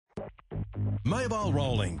Mobile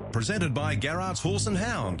Rolling, presented by Garrard's Horse and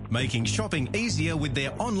Hound, making shopping easier with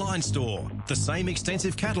their online store. The same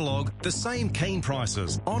extensive catalogue, the same keen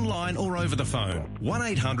prices, online or over the phone.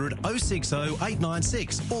 1800 060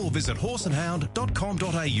 896 or visit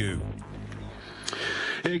horseandhound.com.au.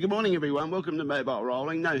 Yeah, good morning, everyone. Welcome to Mobile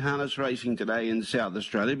Rolling. No harness racing today in South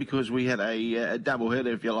Australia because we had a double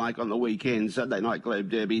header, if you like, on the weekend, Sunday Night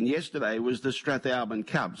Globe Derby, and yesterday was the Strathalbyn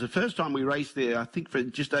Cup. It's the first time we raced there, I think, for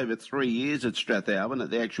just over 3 years at Strathalbyn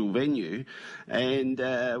at the actual venue, and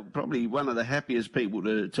probably one of the happiest people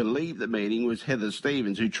to leave the meeting was Heather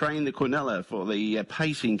Stevens, who trained the Quinella for the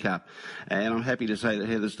Pacing Cup, and I'm happy to say that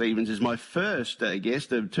Heather Stevens is my first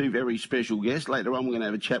guest of two very special guests. Later on, we're going to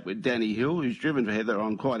have a chat with Danny Hill, who's driven for Heather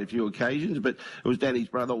on quite a few occasions, but it was Danny's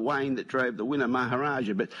brother Wayne that drove the winner,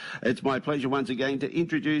 Maharaja. But it's my pleasure once again to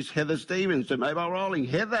introduce Heather Stevens to Mobile Rolling.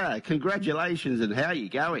 Heather, congratulations, and how are you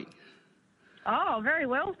going? Oh, very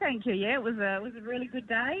well, thank you. Yeah, it was a really good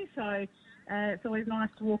day, so it's always nice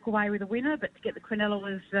to walk away with a winner, but to get the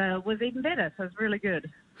Quinella was even better, so it's really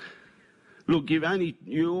good. Look,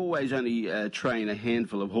 you always only train a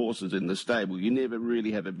handful of horses in the stable. You never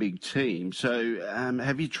really have a big team. So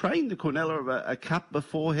have you trained the Quinella of a Cup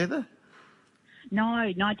before, Heather? No,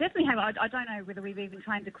 I definitely have. I don't know whether we've even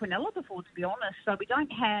trained a Quinella before, to be honest. So we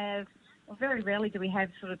don't have, well, very rarely do we have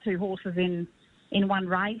sort of two horses in one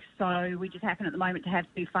race. So we just happen at the moment to have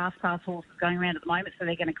two fast-class horses going around at the moment, so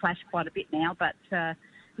they're going to clash quite a bit now. But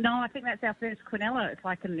no, I think that's our first Quinella, if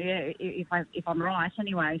I can, yeah, if I'm right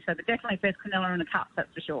anyway. So definitely first Quinella in a Cup,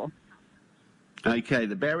 that's for sure. Okay,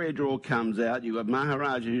 the barrier draw comes out. You've got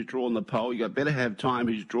Maharaja who's drawn the pole. You've got Better Have Time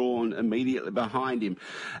who's drawn immediately behind him.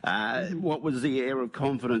 What was the air of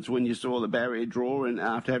confidence when you saw the barrier draw and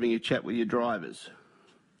after having a chat with your drivers?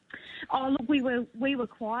 Oh, look, we were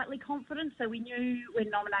quietly confident. So we knew when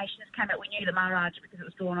nominations came out, we knew the Maharaja, because it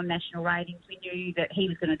was drawn on national ratings, we knew that he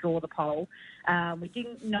was going to draw the pole. We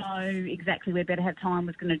didn't know exactly where Better Have Time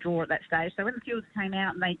was going to draw at that stage. So when the fields came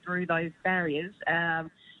out and they drew those barriers,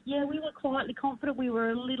 yeah, we were quietly confident. We were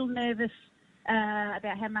a little nervous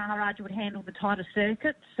about how Maharaja would handle the tighter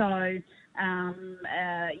circuit. So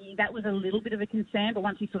that was a little bit of a concern, but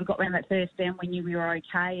once we sort of got around that first down, we knew we were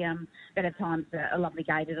okay. Better Time's a lovely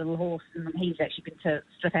gated little horse, and he's actually been to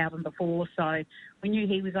Strathalbyn before, so we knew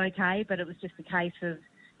he was okay, but it was just a case of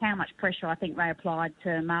how much pressure I think they applied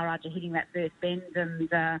to Maharaja hitting that first bend,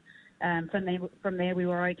 and from there we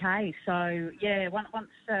were okay. So yeah,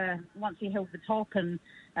 once he held the top and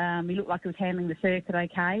he looked like he was handling the circuit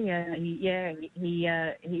okay,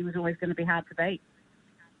 he was always going to be hard to beat.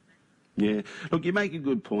 Yeah, look, you make a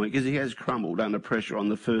good point because he has crumbled under pressure on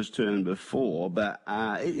the first turn before, but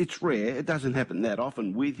it's rare. It doesn't happen that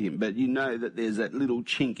often with him, but you know that there's that little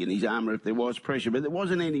chink in his armour if there was pressure, but there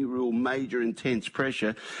wasn't any real major intense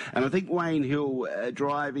pressure, and I think Wayne Hill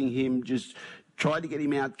driving him just tried to get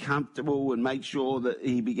him out comfortable and make sure that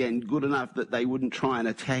he began good enough that they wouldn't try and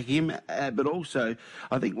attack him. But also,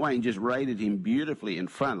 I think Wayne just rated him beautifully in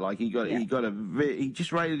front. Like he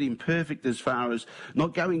just rated him perfect as far as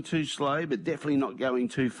not going too slow, but definitely not going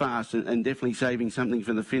too fast, and definitely saving something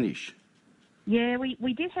for the finish. Yeah,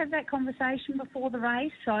 we did have that conversation before the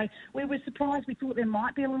race, so we were surprised. We thought there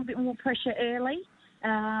might be a little bit more pressure early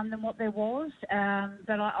than what there was,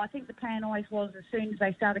 but I think the plan always was, as soon as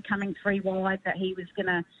they started coming three wide, that he was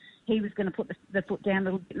gonna put the foot down a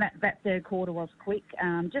little bit. That third quarter was quick,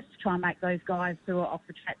 just to try and make those guys who are off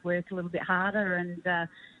the track work a little bit harder, and that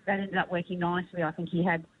ended up working nicely. I think he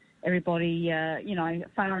had everybody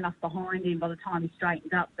far enough behind him by the time he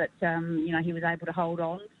straightened up that he was able to hold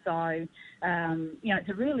on. So it's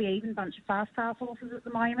a really even bunch of fast horses at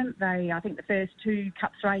the moment. I think the first two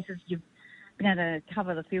Cups races you've been able to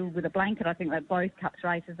cover the field with a blanket. I think that both Cups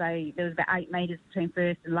races, there was about 8 metres between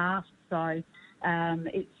first and last. So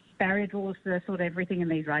it's barrier draws to sort of everything in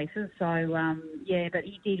these races. So, but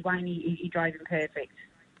he did, Wayne, he drove him perfect.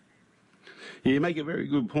 Yeah, you make a very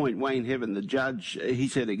good point. Wayne Heaven, the judge, he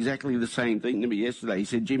said exactly the same thing to me yesterday. He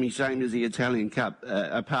said, Jimmy, same as the Italian Cup,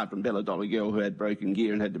 apart from Bella Dollar Girl, who had broken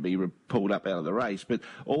gear and had to be pulled up out of the race, but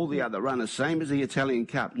all the other runners, same as the Italian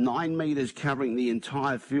Cup, 9 metres covering the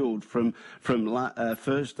entire field from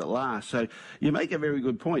first to last. So you make a very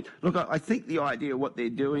good point. Look, I think the idea of what they're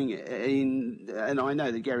doing and I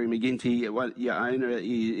know that Gary McGinty, your owner,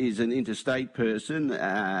 is an interstate person,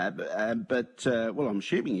 but I'm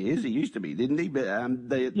assuming he is. He used to be, didn't he? But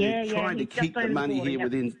they're trying to keep the money here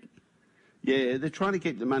within. Yeah, they're trying to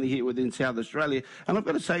keep the money here within South Australia. And I've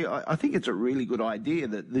got to say, I think it's a really good idea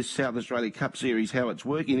that this South Australia Cup Series, how it's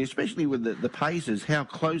working, especially with the paces, how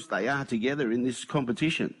close they are together in this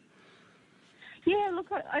competition. Yeah, look,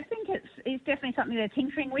 I think it's definitely something they're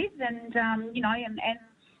tinkering with, and and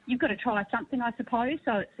you've got to try something, I suppose.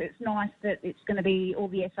 So it's nice that it's going to be all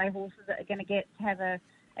the SA horses that are going to get to have a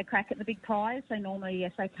crack at the big prize. So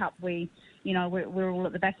normally SA Cup, we're all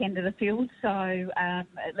at the back end of the field, so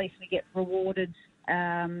at least we get rewarded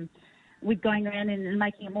with going around and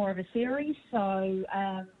making it more of a series. So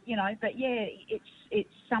but yeah, it's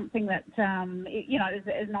something that is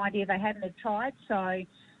an idea they hadn't had tried. So.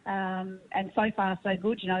 And so far so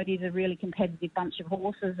good. It is a really competitive bunch of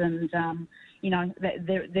horses, and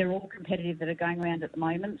they're all competitive that are going around at the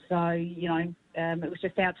moment. So it was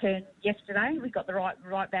just our turn yesterday. We got the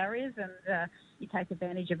right barriers, and you take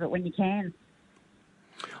advantage of it when you can.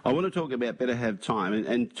 I want to talk about Better Have Time,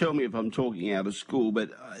 and tell me if I'm talking out of school,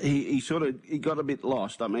 but he got a bit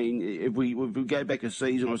lost. I mean, if we go back a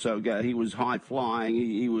season or so ago, he was high-flying,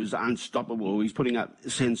 he was unstoppable, he's putting up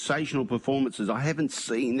sensational performances. I haven't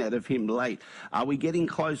seen that of him late. Are we getting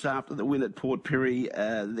close after the win at Port Pirie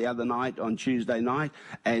the other night on Tuesday night,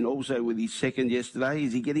 and also with his second yesterday?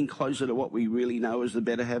 Is he getting closer to what we really know as the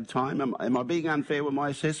Better Have Time? Am I being unfair with my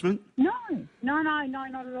assessment? No, not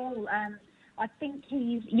at all. I think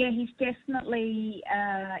he's definitely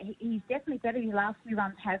better. His last few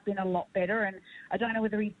runs have been a lot better, and I don't know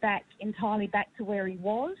whether he's entirely back to where he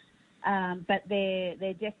was, but they're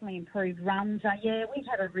definitely improved runs. We've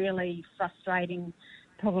had a really frustrating,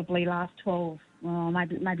 probably last 12,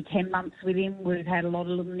 maybe 10 months with him. We've had a lot of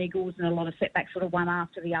little niggles and a lot of setbacks, sort of one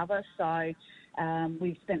after the other. So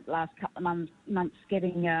we've spent the last couple of months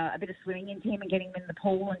getting a bit of swimming into him and getting him in the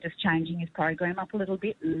pool and just changing his program up a little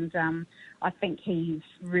bit. And I think he's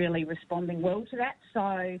really responding well to that. So,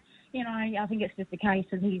 I think it's just a case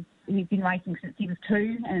of he's been racing since he was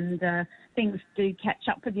 2, and things do catch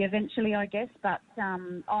up with you eventually, I guess. But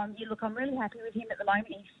I'm really happy with him at the moment.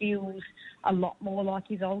 He feels a lot more like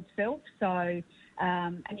his old self. So.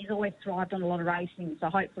 And he's always thrived on a lot of racing. So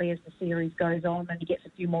hopefully as the series goes on and he gets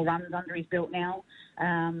a few more runs under his belt now,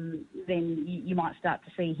 then you might start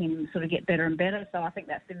to see him sort of get better and better. So I think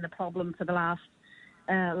that's been the problem for the last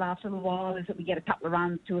little while, is that we get a couple of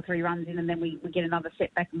runs, 2 or 3 runs in, and then we get another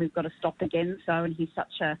setback and we've got to stop again. So, and he's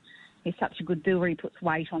such a good doer. He puts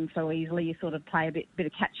weight on so easily. You sort of play a bit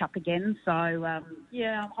of catch up again. So I'm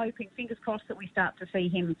hoping, fingers crossed, that we start to see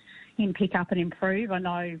him pick up and improve. I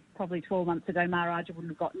know probably 12 months ago Maharaja wouldn't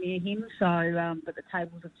have got near him. So but the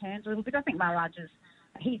tables have turned a little bit. I think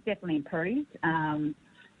he's definitely improved.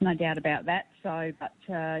 No doubt about that. So, but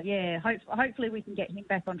hopefully we can get him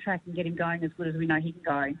back on track and get him going as good as we know he can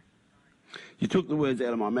go. You took the words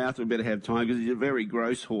out of my mouth. We better have time, because he's a very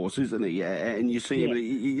gross horse, isn't he? And you see him,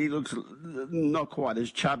 he looks not quite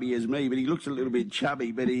as chubby as me, but he looks a little bit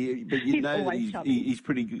chubby. But you know that he's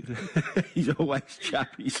pretty good. He's always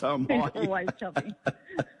chubby, so am I. He's always chubby.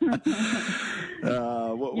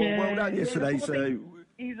 Well done yesterday. So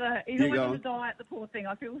he's always on a diet. The poor thing.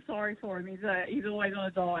 I feel sorry for him. He's always on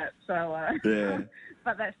a diet. So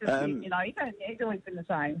but that's just him. He's always been the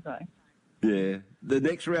same. So. Yeah. The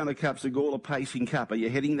next round of Cup's the Gawler Pacing Cup. Are you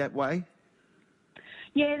heading that way?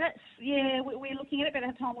 Yeah, we're looking at it, but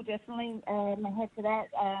at time we'll definitely head to that.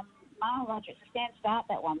 Maharaja, it's a stand start,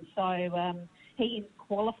 that one. So he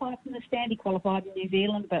qualified from the stand. He qualified in New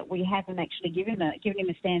Zealand, but we haven't actually given him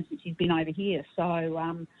a stand since he's been over here. So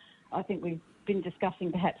I think we've been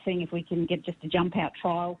discussing perhaps seeing if we can get just a jump out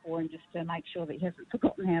trial for him, just to make sure that he hasn't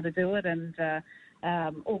forgotten how to do it. And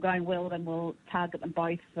all going well, then we'll target them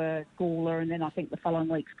both for Gawler, and then I think the following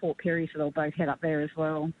week's Port Pirie, so they'll both head up there as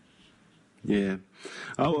well. Yeah.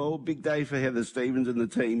 Oh, well, big day for Heather Stevens and the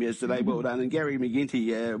team yesterday. Well done. And Gary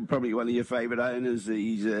McGinty, probably one of your favourite owners.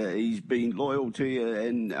 He's been loyal to you,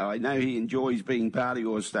 and I know he enjoys being part of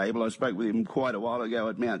your stable. I spoke with him quite a while ago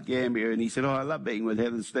at Mount Gambier, and he said, I love being with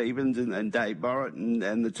Heather Stevens and Dave Borrett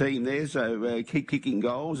and the team there. So keep kicking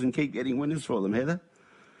goals and keep getting winners for them, Heather.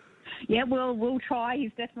 Yeah, we'll try. He's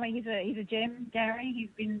a gem, Gary. He's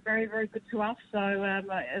been very, very good to us. So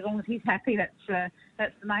as long as he's happy, that's the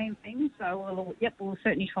main thing. So we'll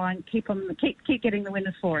certainly try and keep getting the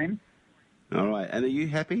winners for him. All right. And are you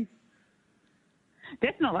happy?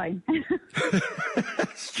 Definitely.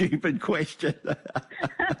 Stupid question.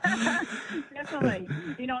 Definitely.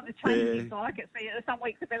 You know what the training is like. Some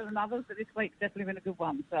weeks are better than others, but this week's definitely been a good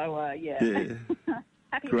one. So yeah.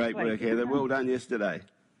 Happy Great work, Heather. Well done yesterday.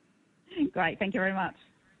 Great. Thank you very much.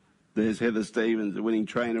 There's Heather Stevens, the winning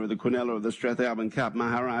trainer of the Quinella of the Strathalbyn Cup.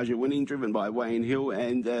 Maharaja winning, driven by Wayne Hill,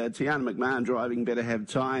 and Tiana McMahon driving. Better have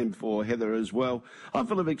time for Heather as well. I'm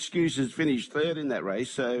full of excuses, finished third in that race,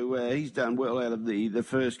 so he's done well out of the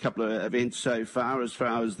first couple of events so far as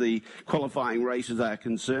the qualifying races are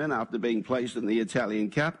concerned, after being placed in the Italian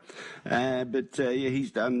Cup. But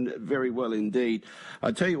he's done very well indeed.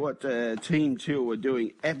 I tell you what, Team Till are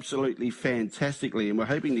doing absolutely fantastically, and we're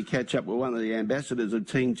hoping to catch up with one of the ambassadors of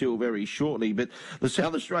Team Till very shortly. But the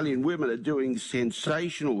South Australian women are doing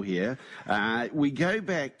sensational here. We go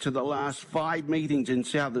back to the last 5 meetings in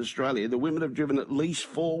South Australia. The women have driven at least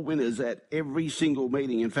 4 winners at every single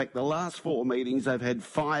meeting. In fact, the last 4 meetings they've had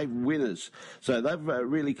 5 winners. So they've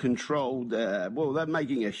really controlled, they're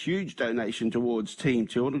making a huge donation towards Team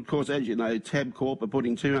Till. Of course, as you know, Tabcorp are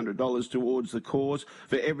putting $200 towards the cause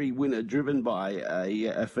for every winner driven by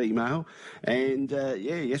a female. And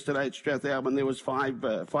yesterday at Strathalbyn there was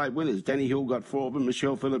five winners. Danny Hill got 4 of them.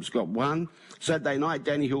 Michelle Phillips got 1. Saturday night,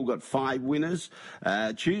 Danny Hill got 5 winners.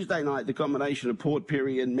 Tuesday night, the combination of Port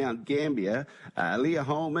Pirie and Mount Gambier, Leah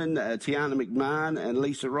Holman, Tiana McMahon and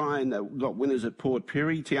Lisa Ryan got winners at Port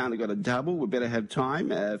Pirie. Tiana got a double. We better have time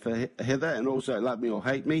for Heather, and also Love Me or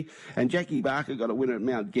Hate Me. And Jackie Barker got a winner at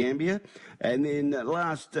Mount Gambier. And then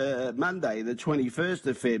last Monday, the 21st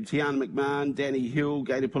of Feb, Tiana McMahon, Danny Hill,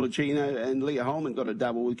 Gator Pulicino and Leah Holman got a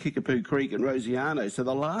double with Kickapoo Creek and Rosiano. So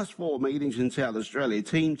the last 4 meetings in South Australia,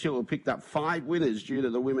 Team Till picked up 5 winners due to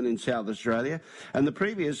the women in South Australia. And the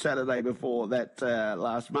previous Saturday before that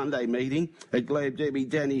last Monday meeting at Glebe Derby,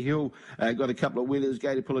 Danny Hill got a couple of winners,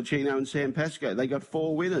 Gator Pulicino and Sam Pascoe. They got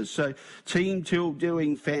 4 winners. So Team Till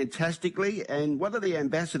doing fantastically. And what are the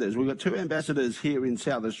ambassadors? We've got 2 ambassadors here in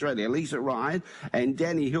South Australia, Lisa Ryan and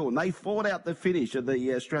Danny Hill. And they fought out the finish of the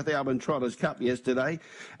Strathalbyn Trotters Cup yesterday.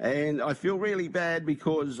 And I feel really bad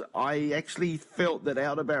because I actually felt that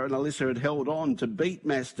Aldebaran and Alyssa had held on to beat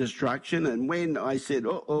Mass Destruction, and when I said,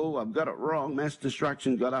 I've got it wrong, Mass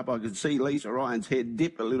Destruction got up, I could see Lisa Ryan's head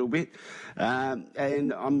dip a little bit,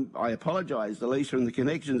 and I apologise to Lisa and the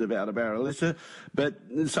connections of Aldebaran and Alyssa, but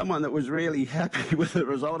someone that was really happy with the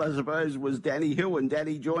result, I suppose, was Danny Hill, and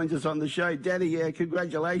Danny joins us on the show. Danny,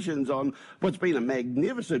 congratulations on what's been a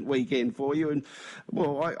magnificent weekend for you, and,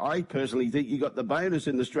 well, I personally think you got the bonus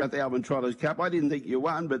in the Strathalbyn Trotters Cup. I didn't think you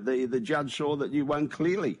won, but the judge saw that you won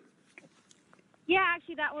clearly. Yeah,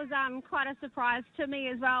 actually, that was quite a surprise to me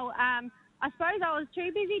as well. I suppose I was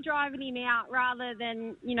too busy driving him out rather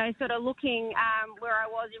than, sort of looking where I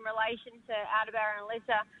was in relation to Aldebaran and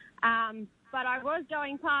Alyssa. But I was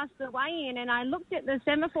going past the weigh-in and I looked at the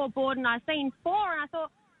semaphore board and I seen 4 and I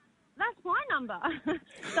thought, that's my number.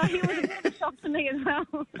 So it was a bit of a shock to me as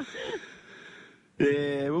well.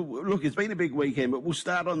 Yeah, well, look, it's been a big weekend, but we'll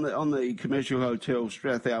start on the Commercial Hotel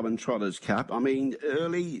Strathalbyn Trotters Cup. I mean,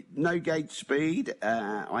 early, no gate speed.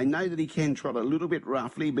 I know that he can trot a little bit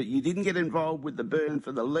roughly, but you didn't get involved with the burn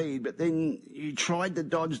for the lead, but then you tried to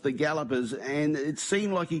dodge the gallopers, and it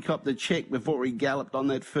seemed like he copped the check before he galloped on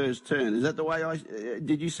that first turn. Is that the way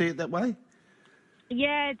did you see it that way?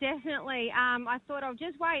 Yeah, definitely. I thought I'll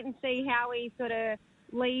just wait and see how he sort of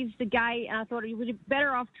leaves the gate, and I thought he was better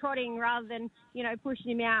off trotting rather than,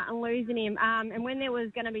 pushing him out and losing him. And when there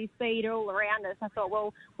was going to be speed all around us, I thought,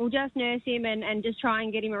 well, we'll just nurse him and just try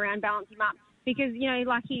and get him around, balance him up. Because,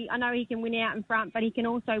 I know he can win out in front, but he can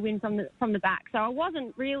also win from the back. So I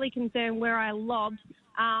wasn't really concerned where I lobbed.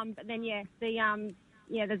 But then,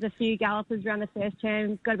 there's a few gallopers around the first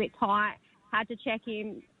turn, got a bit tight, had to check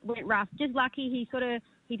him, went rough. Just lucky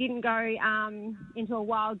he didn't go into a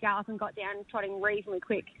wild gallop and got down trotting reasonably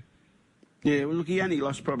quick. Yeah, well, look, he only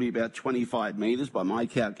lost probably about 25 metres by my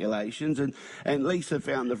calculations, and Lisa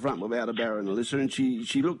found the front with Aldebaran and Alyssa, and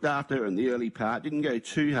she looked after her in the early part, didn't go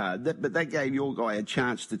too hard, but that gave your guy a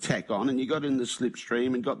chance to tack on, and you got in the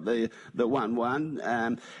slipstream and got the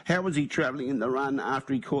 1-1. How was he travelling in the run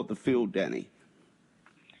after he caught the field, Danny?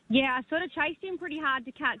 Yeah, I sort of chased him pretty hard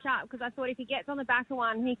to catch up because I thought if he gets on the back of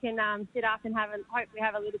one, he can sit up and hopefully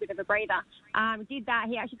have a little bit of a breather. Did that.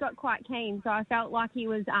 He actually got quite keen, so I felt like he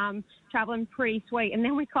was travelling pretty sweet. And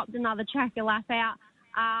then we copped another track a lap out.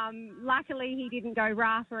 Luckily, he didn't go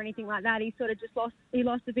rough or anything like that. He sort of just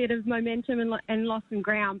lost a bit of momentum and lost some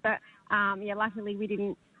ground. But, luckily we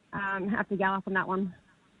didn't have to gallop on that one.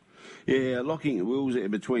 Yeah, locking the wheels there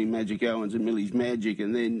between Magic Owens and Millie's Magic,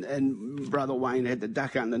 and Brother Wayne had to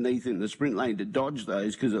duck underneath in the sprint lane to dodge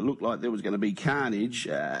those because it looked like there was going to be carnage,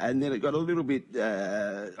 and then it got a little bit,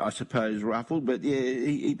 I suppose, ruffled, but yeah,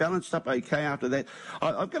 he balanced up okay after that.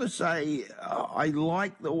 I've got to say, I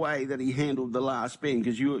like the way that he handled the last bend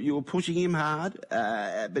because you were pushing him hard,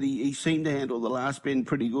 but he seemed to handle the last bend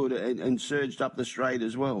pretty good and surged up the straight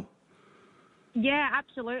as well. Yeah,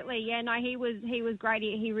 absolutely. Yeah, no, he was great.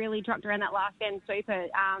 He really trucked around that last bend super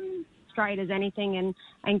straight as anything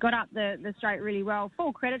and got up the straight really well.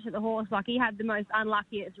 Full credit to the horse. Like, he had the most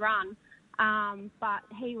unluckiest run, but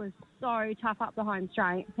he was so tough up the home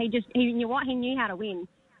straight. He knew what? He knew how to win.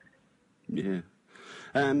 Yeah.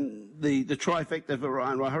 The trifecta for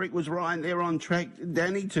Ryan Ryhorrick, was Ryan there on track,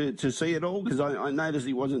 Danny, to see it all? Because I noticed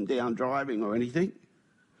he wasn't down driving or anything.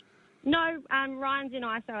 No, Ryan's in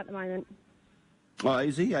ISO at the moment. Oh,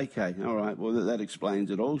 is he? Okay, all right. Well, that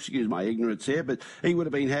explains it all. Excuse my ignorance here, but he would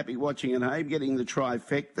have been happy watching at home, getting the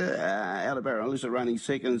trifecta. Out of Baralissa running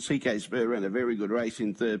second, and CK Spur ran a very good race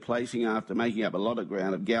in third placing after making up a lot of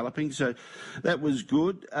ground of galloping, so that was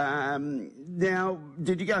good. Now,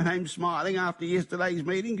 did you go home smiling after yesterday's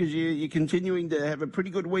meeting? Because you're continuing to have a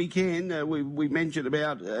pretty good weekend. We mentioned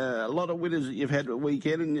about a lot of winners that you've had at the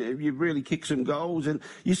weekend, and you've really kicked some goals, and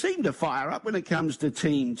you seem to fire up when it comes to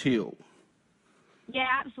Team Till. Yeah,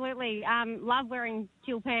 absolutely. Love wearing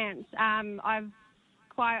teal pants. I've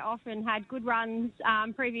quite often had good runs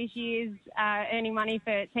previous years earning money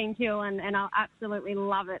for Team Teal, and I absolutely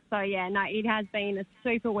love it. So, yeah, no, it has been a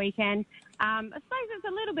super weekend. I suppose it's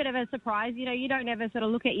a little bit of a surprise. You know, you don't ever sort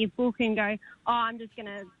of look at your book and go, oh, I'm just going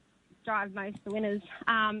to drive most of the winners.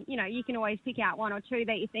 You know, you can always pick out one or two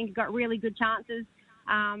that you think have got really good chances.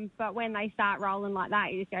 But when they start rolling like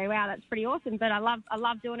that, you just go, wow, that's pretty awesome. But I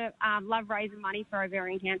love doing it. Love raising money for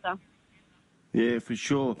ovarian cancer. Yeah, for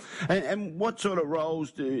sure. And what sort of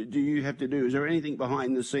roles do you have to do? Is there anything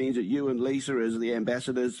behind the scenes that you and Lisa, as the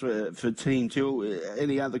ambassadors for Team Till,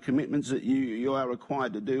 any other commitments that you are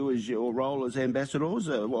required to do as your role as ambassadors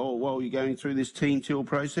while you're going through this Team Till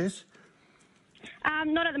process?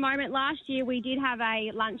 Not at the moment. Last year we did have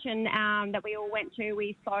a luncheon that we all went to.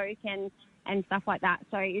 We spoke and stuff like that.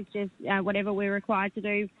 So it's just whatever we're required to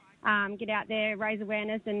do, get out there, raise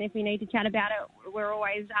awareness, and if we need to chat about it, we're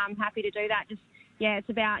always happy to do that. Just, yeah, it's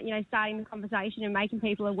about, you know, starting the conversation and making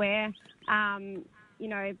people aware, you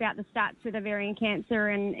know, about the stats with ovarian cancer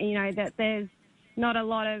and, you know, that there's not a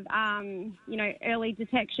lot of, you know, early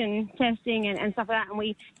detection testing and stuff like that. And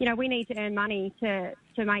we need to earn money to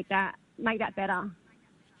make that better.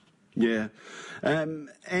 Yeah. And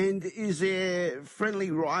is there friendly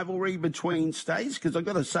rivalry between states? Because I've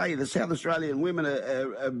got to say, the South Australian women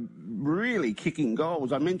are really kicking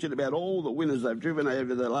goals. I mentioned about all the winners they've driven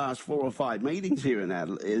over the last 4 or 5 meetings here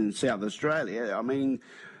in South Australia. I mean,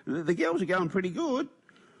 the girls are going pretty good.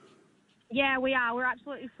 Yeah, we are. We're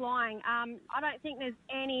absolutely flying. I don't think there's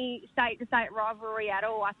any state-to-state rivalry at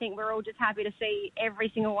all. I think we're all just happy to see every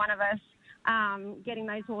single one of us getting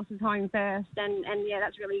those horses home first, and yeah,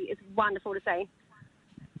 it's wonderful to see.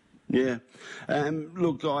 Yeah.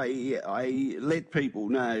 Look, I let people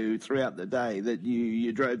know throughout the day that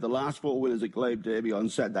you drove the last 4 winners at Globe Derby on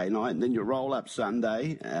Saturday night, and then you roll up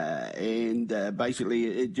Sunday, and basically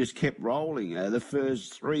it just kept rolling. The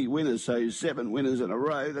first 3 winners, so 7 winners in a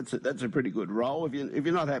row. That's a pretty good roll. If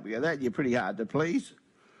you're not happy with that, you're pretty hard to please.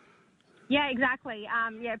 Yeah, exactly.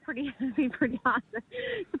 It'd be pretty hard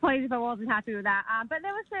to please if I wasn't happy with that. But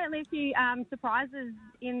there were certainly a few surprises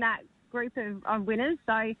in that group of winners,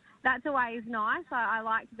 so that's always nice. I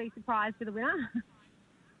like to be surprised for the winner.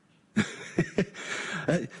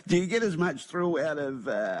 Do you get as much thrill out of?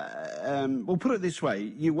 Well, put it this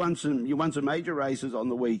way: you won some major races on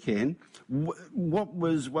the weekend. What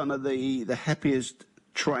was one of the happiest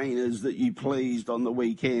trainers that you pleased on the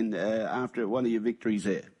weekend after one of your victories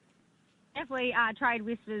there? Definitely Trade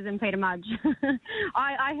Whispers and Peter Mudge.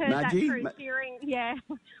 I heard Mudgy? that through cheering. Yeah,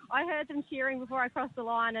 I heard them cheering before I crossed the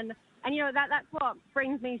line, and you know that's what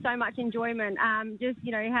brings me so much enjoyment. Just,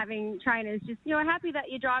 you know, having trainers just, you know, happy that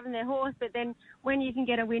you're driving their horse, but then when you can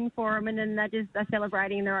get a win for them, and then they're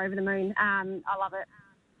celebrating and they're over the moon. I love it.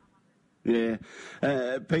 Yeah,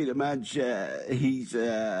 Peter Mudge, he's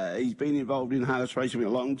been involved in harness racing for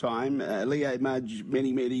a long time. Leo Mudge,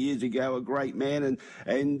 many years ago, a great man,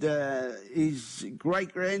 and his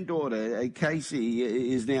great granddaughter Casey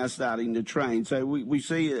is now starting to train. So we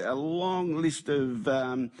see a long list of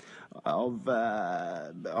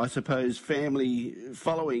I suppose, family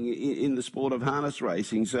following in the sport of harness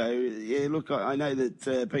racing. So, yeah, look, I know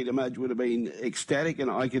that Peter Mudge would have been ecstatic, and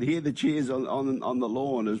I could hear the cheers on the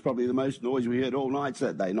lawn. It was probably the most noise we heard all night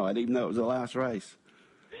Saturday night, even though it was the last race.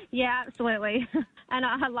 Yeah, absolutely. And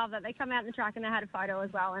I love that. They come out in the track and they had a photo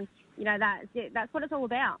as well, and, you know, that's what it's all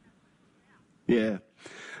about. Yeah.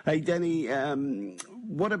 Hey, Danny,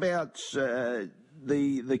 what about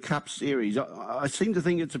the Cup Series. I seem to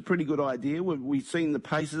think it's a pretty good idea. We've seen the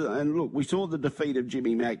paces, and look, we saw the defeat of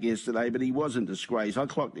Jimmy Mack yesterday, but he wasn't disgraced. I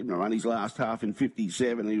clocked him to run his last half in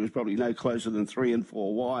 57. He was probably no closer than 3 and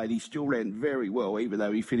 4 wide. He still ran very well, even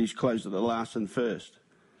though he finished closer to last and first.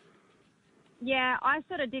 Yeah, I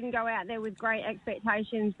sort of didn't go out there with great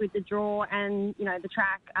expectations with the draw and, you know, the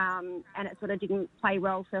track, and it sort of didn't play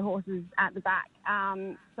well for horses at the back.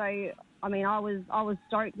 So, I mean, I was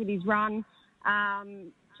stoked with his run,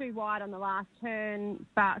 too wide on the last turn,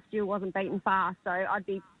 but still wasn't beaten fast. So I'd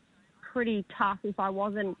be pretty tough if I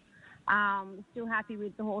wasn't. Still happy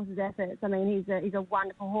with the horse's efforts. I mean, he's a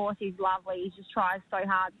wonderful horse. He's lovely. He just tries so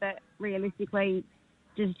hard, but realistically,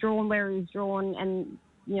 just drawn where he's drawn and,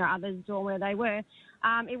 you know, others drawn where they were.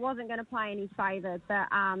 It wasn't going to play in his favour, but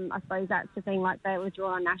I suppose that's the thing, like they were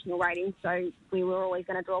drawn on national ratings, so we were always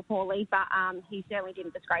going to draw poorly, but he certainly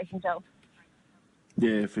didn't disgrace himself.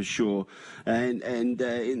 Yeah, for sure. And in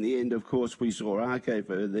the end, of course, we saw Arco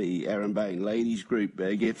for the Aaron Bain Ladies Group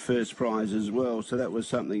get first prize as well. So that was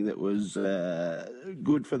something that was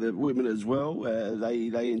good for the women as well.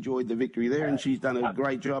 They enjoyed the victory there, and she's done a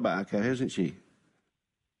great job, Arco, hasn't she?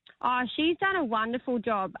 Oh, she's done a wonderful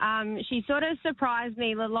job. She sort of surprised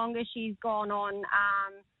me the longer she's gone on.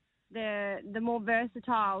 The more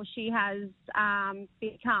versatile she has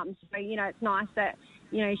become. So, you know, it's nice that,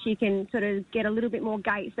 you know, she can sort of get a little bit more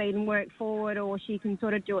gate speed and work forward, or she can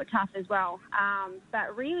sort of do it tough as well.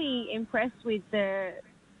 But really impressed with the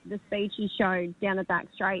speed she showed down the back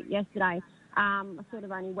straight yesterday. I sort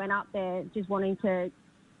of only went up there just wanting to,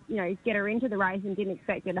 you know, get her into the race and didn't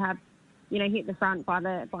expect her to have, you know, hit the front by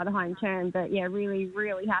the home turn. But, yeah, really,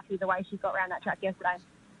 really happy the way she got around that track yesterday.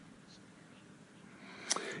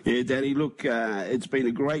 Yeah, Danny, look, it's been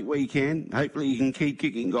a great weekend. Hopefully you can keep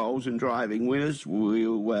kicking goals and driving winners.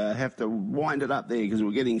 We'll have to wind it up there because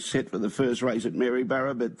we're getting set for the first race at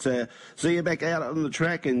Maryborough. But see you back out on the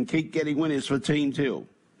track and keep getting winners for Team Till.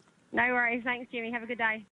 No worries. Thanks, Jimmy. Have a good day.